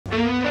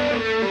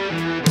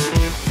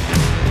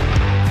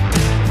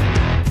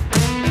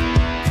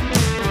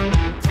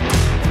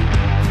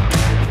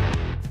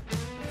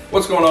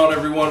What's going on,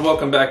 everyone?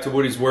 Welcome back to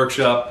Woody's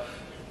Workshop.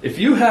 If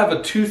you have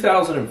a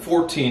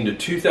 2014 to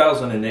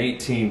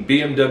 2018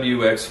 BMW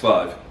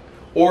X5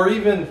 or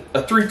even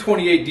a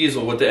 328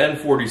 diesel with the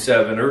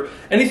N47 or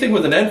anything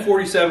with an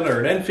N47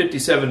 or an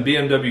N57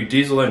 BMW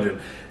diesel engine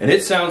and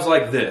it sounds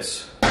like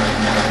this,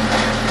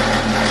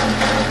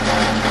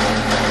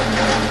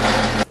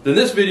 then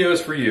this video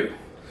is for you.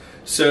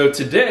 So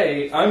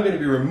today I'm going to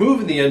be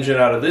removing the engine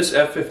out of this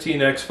F15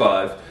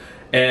 X5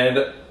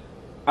 and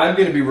I'm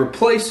going to be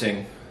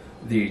replacing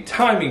the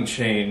timing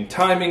chain,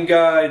 timing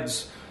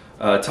guides,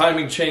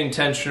 timing chain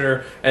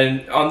tensioner,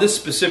 and on this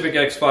specific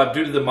X5,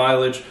 due to the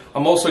mileage,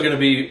 I'm also going to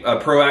be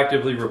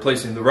proactively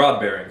replacing the rod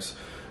bearings.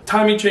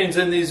 Timing chains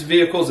in these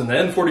vehicles, in the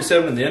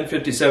N47 and the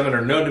N57,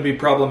 are known to be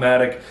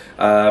problematic,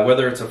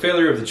 whether it's a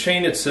failure of the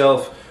chain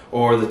itself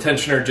or the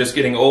tensioner just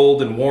getting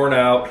old and worn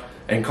out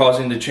and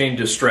causing the chain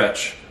to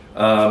stretch.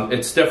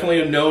 It's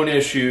definitely a known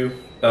issue.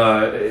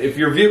 If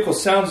your vehicle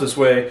sounds this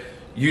way,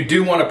 you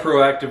do want to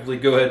proactively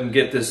go ahead and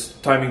get this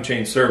timing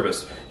chain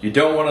serviced. You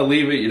don't want to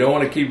leave it, you don't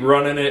want to keep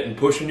running it and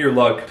pushing your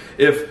luck.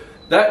 If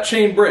that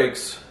chain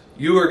breaks,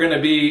 you are going to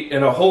be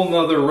in a whole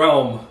nother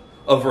realm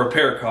of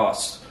repair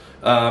costs.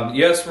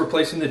 Yes,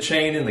 replacing the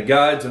chain and the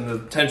guides and the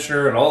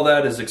tensioner and all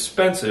that is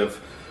expensive,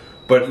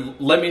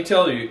 but let me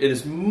tell you, it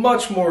is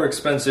much more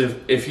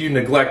expensive if you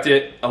neglect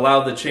it,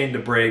 allow the chain to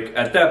break.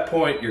 At that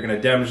point, you're going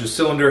to damage the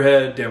cylinder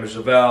head, damage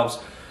the valves,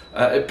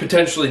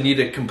 potentially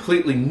need a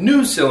completely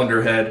new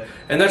cylinder head,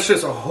 and that's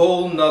just a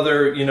whole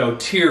nother,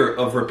 tier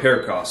of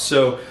repair costs.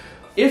 So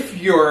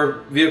if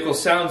your vehicle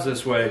sounds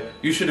this way,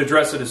 you should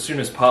address it as soon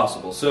as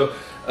possible. So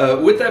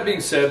with that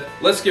being said,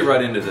 let's get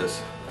right into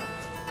this.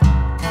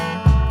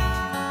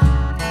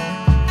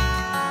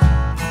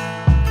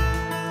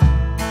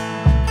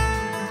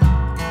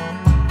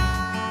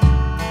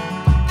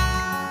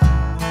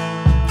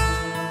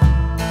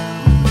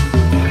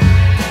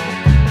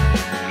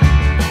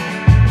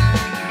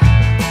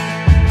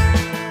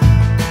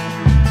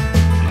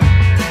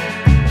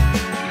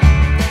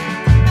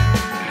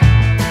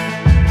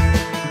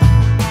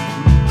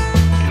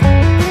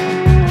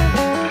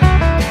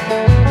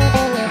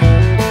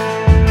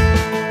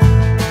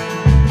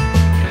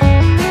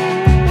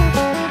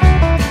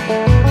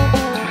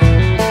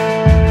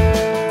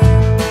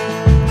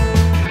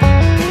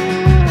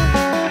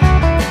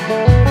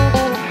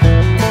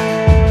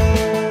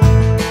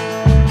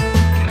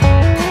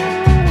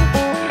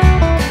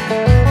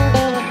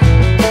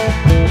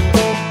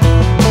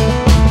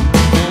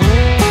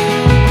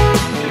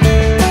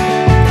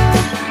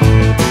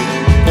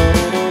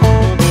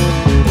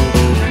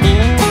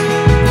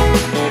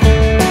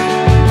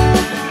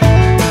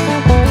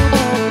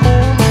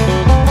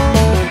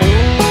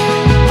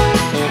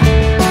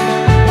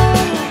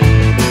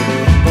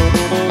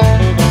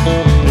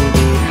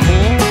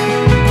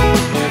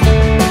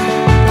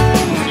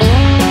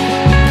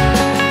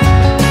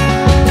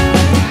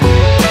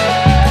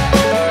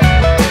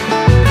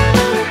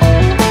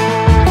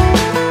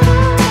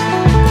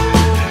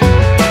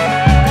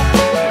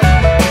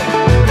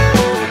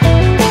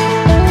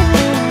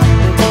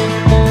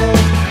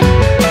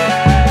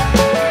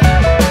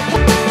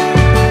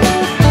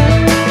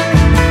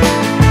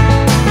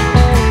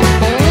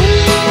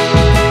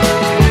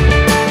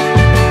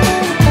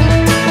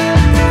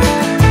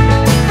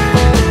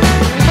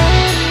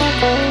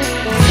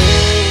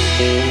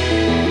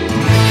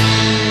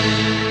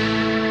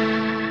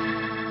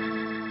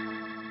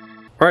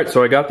 Alright,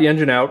 so I got the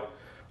engine out.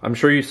 I'm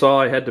sure you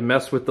saw I had to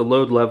mess with the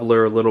load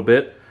leveler a little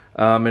bit.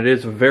 It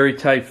is a very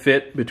tight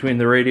fit between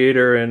the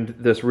radiator and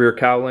this rear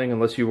cowling.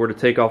 Unless you were to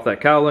take off that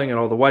cowling and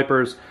all the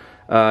wipers,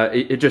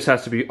 it just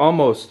has to be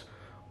almost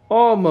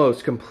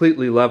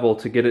completely level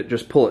to get it,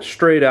 just pull it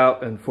straight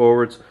out and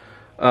forwards.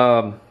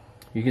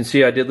 You can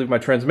see I did leave my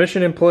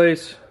transmission in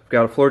place. I've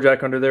got a floor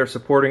jack under there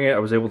supporting it. I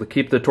was able to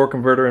keep the torque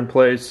converter in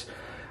place.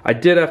 I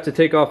did have to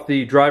take off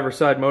the driver's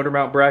side motor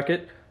mount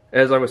bracket.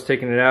 As I was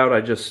taking it out,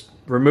 I just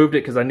removed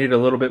it because I needed a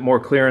little bit more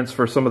clearance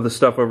for some of the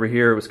stuff over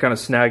here. It was kind of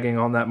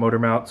snagging on that motor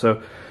mount,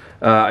 so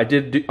I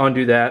did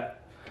undo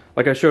that.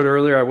 Like I showed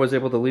earlier, I was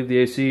able to leave the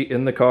AC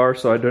in the car,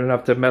 so I didn't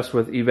have to mess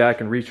with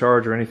evac and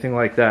recharge or anything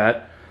like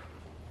that.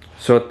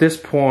 So at this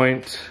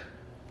point,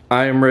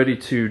 I am ready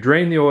to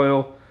drain the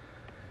oil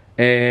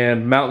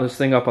and mount this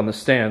thing up on the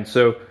stand.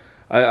 So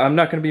I'm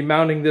not going to be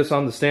mounting this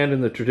on the stand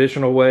in the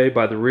traditional way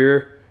by the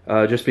rear,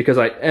 just because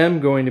I am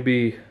going to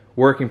be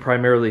working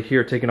primarily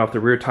here, taking off the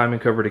rear timing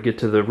cover to get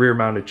to the rear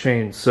mounted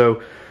chains.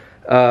 So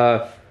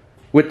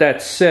with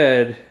that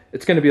said,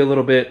 it's going to be a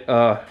little bit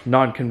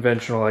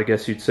non-conventional, I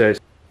guess you'd say.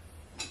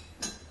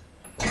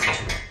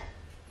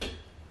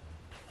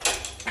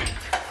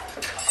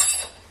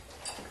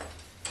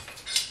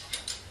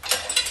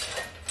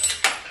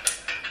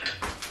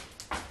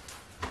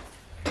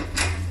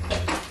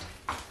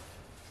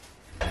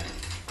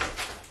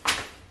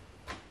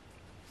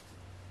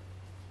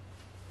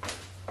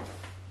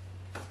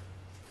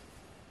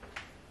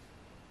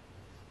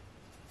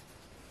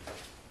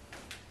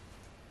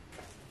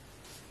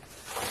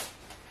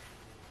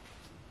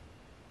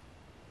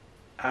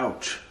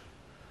 Ouch.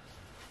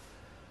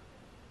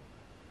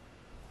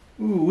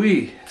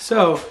 Ooh-wee.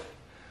 So,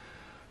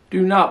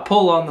 do not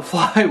pull on the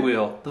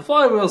flywheel. The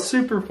flywheel's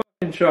super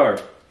fucking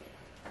sharp.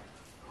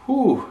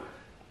 Whew.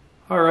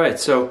 Alright,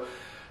 so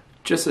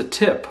just a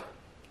tip.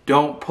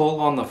 Don't pull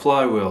on the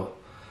flywheel.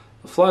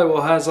 The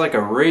flywheel has like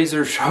a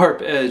razor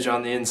sharp edge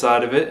on the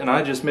inside of it, and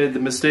I just made the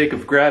mistake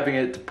of grabbing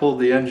it to pull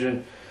the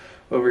engine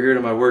over here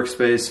to my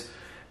workspace,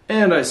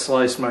 and I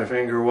sliced my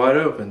finger wide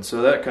open,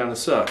 so that kind of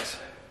sucks.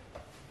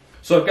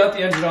 So I've got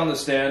the engine on the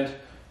stand.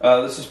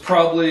 This is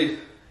probably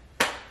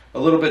a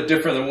little bit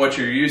different than what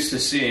you're used to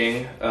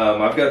seeing.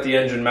 I've got the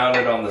engine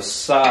mounted on the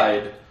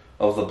side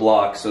of the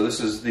block, so this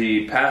is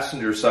the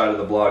passenger side of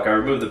the block. I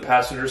removed the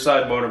passenger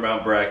side motor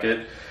mount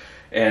bracket,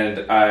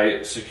 and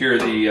I secure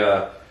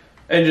the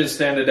engine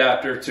stand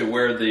adapter to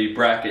where the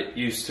bracket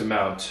used to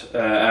mount.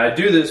 I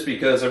do this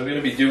because I'm going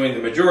to be doing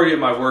the majority of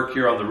my work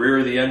here on the rear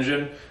of the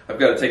engine. I've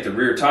got to take the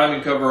rear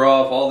timing cover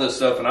off, all this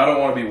stuff, and I don't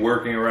want to be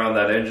working around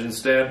that engine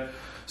stand.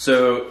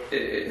 So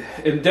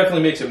it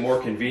definitely makes it more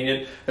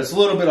convenient. It's a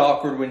little bit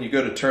awkward when you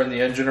go to turn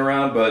the engine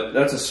around, but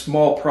that's a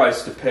small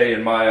price to pay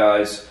in my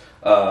eyes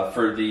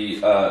for the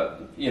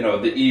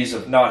the ease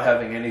of not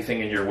having anything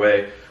in your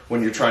way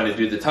when you're trying to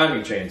do the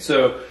timing chain.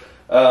 So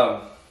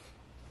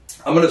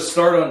I'm going to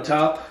start on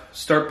top,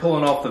 start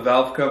pulling off the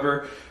valve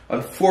cover.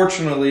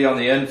 Unfortunately, on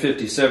the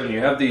N57, you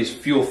have these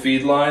fuel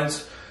feed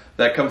lines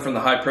that come from the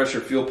high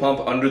pressure fuel pump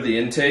under the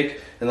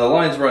intake, and the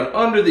lines run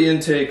under the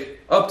intake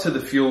up to the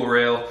fuel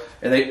rail,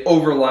 and they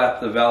overlap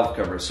the valve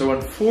cover. So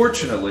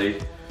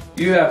unfortunately,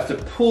 you have to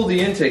pull the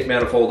intake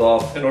manifold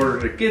off in order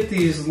to get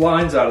these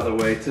lines out of the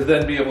way to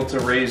then be able to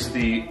raise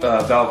the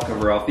valve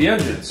cover off the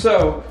engine.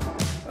 So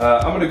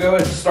I'm going to go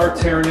ahead and start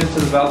tearing into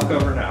the valve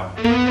cover now.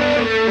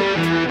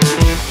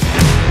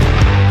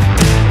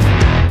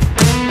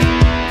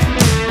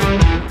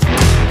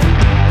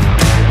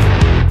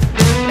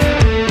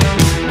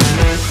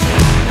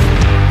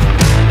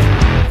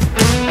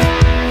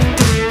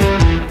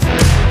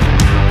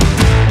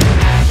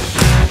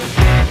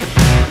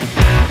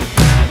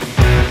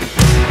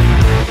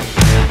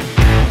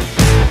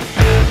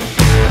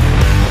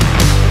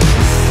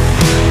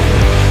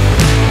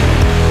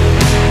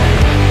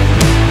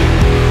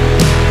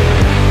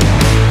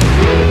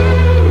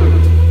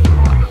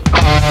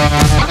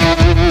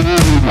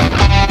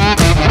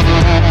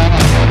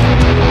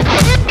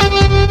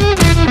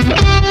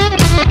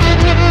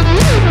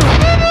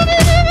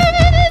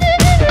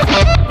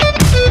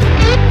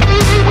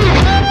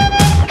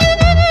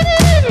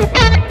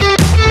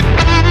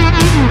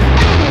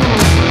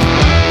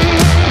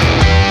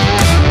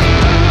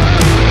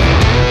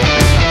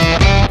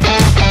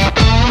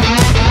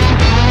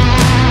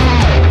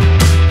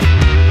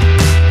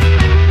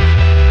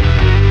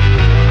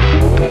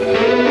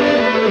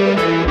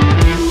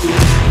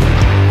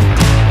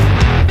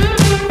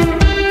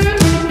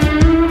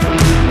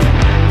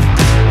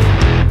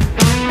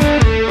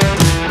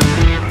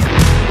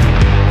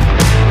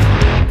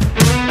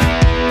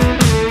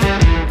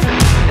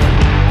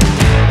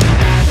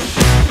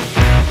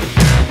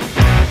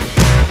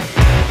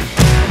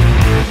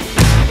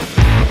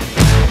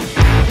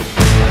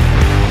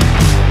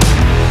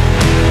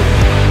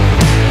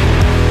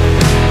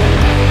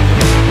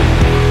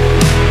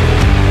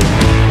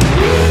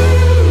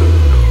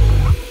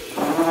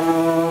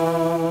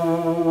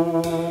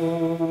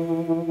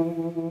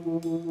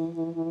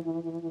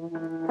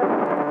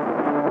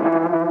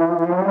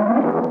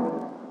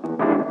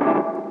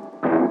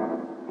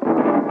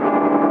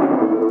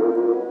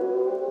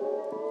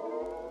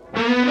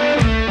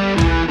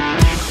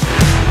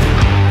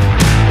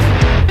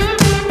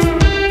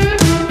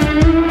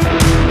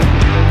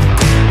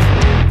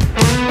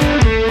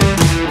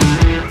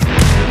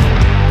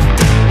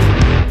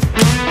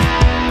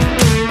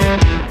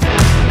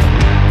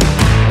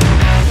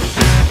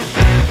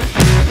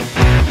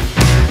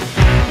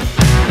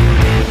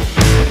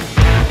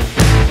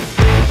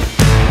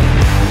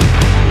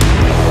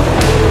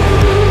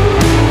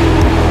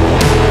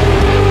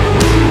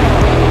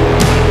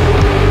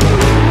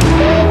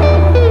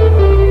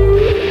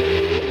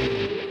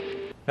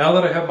 Now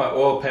that I have my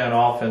oil pan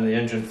off and the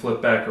engine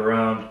flipped back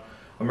around,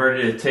 I'm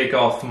ready to take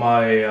off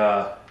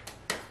my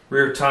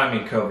rear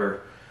timing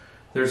cover.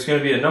 There's going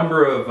to be a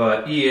number of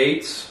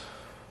E8s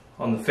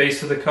on the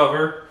face of the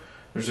cover.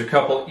 There's a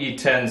couple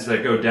E10s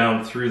that go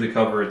down through the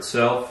cover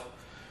itself.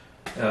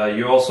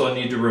 You also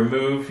need to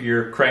remove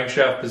your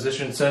crankshaft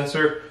position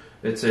sensor.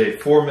 It's a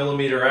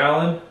 4mm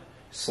Allen,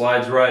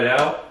 slides right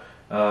out.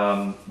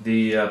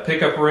 The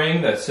pickup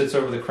ring that sits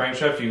over the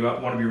crankshaft, you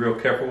want to be real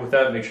careful with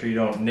that. Make sure you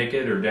don't nick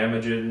it or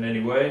damage it in any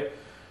way.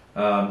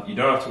 You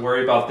don't have to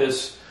worry about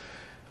this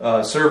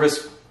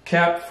service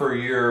cap for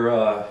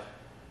your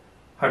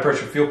high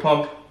pressure fuel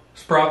pump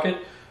sprocket.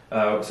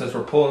 Since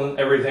we're pulling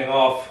everything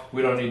off,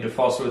 we don't need to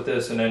fuss with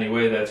this in any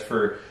way. That's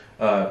for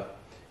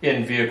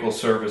in-vehicle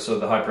service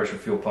of the high pressure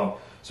fuel pump.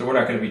 So we're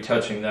not going to be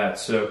touching that.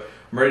 So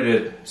I'm ready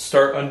to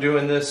start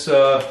undoing this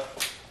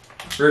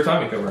rear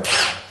timing cover.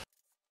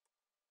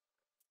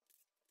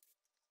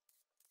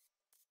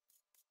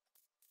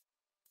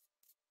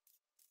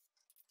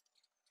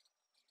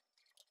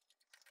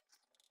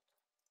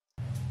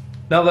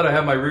 Now that I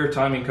have my rear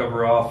timing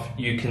cover off,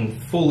 you can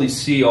fully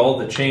see all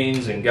the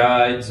chains and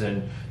guides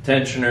and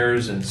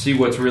tensioners and see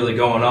what's really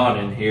going on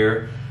in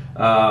here.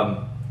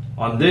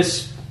 On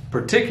this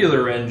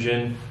particular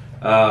engine,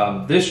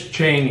 this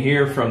chain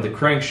here from the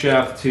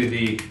crankshaft to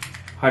the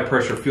high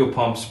pressure fuel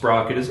pump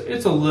sprocket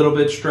it's a little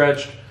bit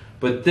stretched,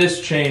 but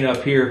this chain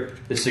up here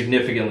is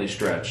significantly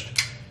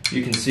stretched.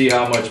 You can see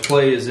how much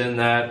play is in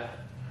that.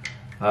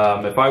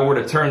 If I were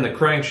to turn the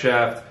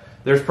crankshaft,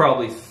 there's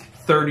probably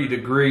 30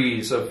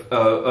 degrees of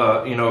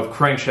of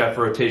crankshaft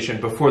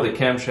rotation before the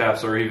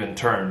camshafts are even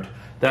turned.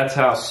 That's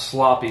how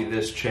sloppy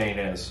this chain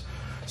is.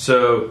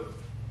 So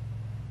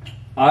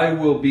I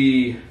will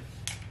be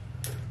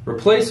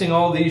replacing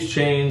all these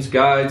chains,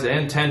 guides,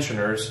 and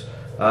tensioners.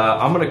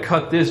 I'm going to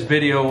cut this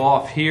video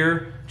off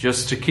here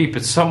just to keep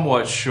it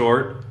somewhat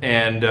short,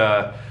 and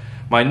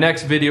my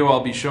next video I'll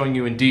be showing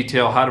you in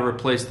detail how to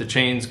replace the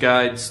chains,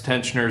 guides,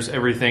 tensioners,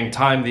 everything,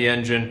 time the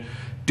engine,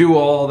 do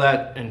all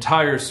that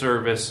entire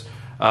service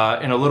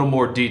in a little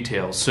more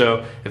detail.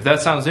 So if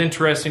that sounds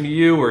interesting to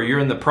you, or you're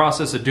in the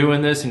process of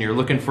doing this and you're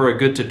looking for a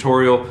good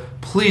tutorial,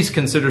 please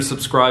consider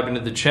subscribing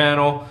to the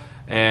channel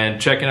and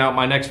checking out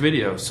my next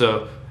video.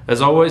 So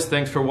as always,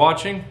 thanks for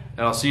watching,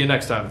 and I'll see you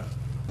next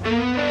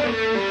time.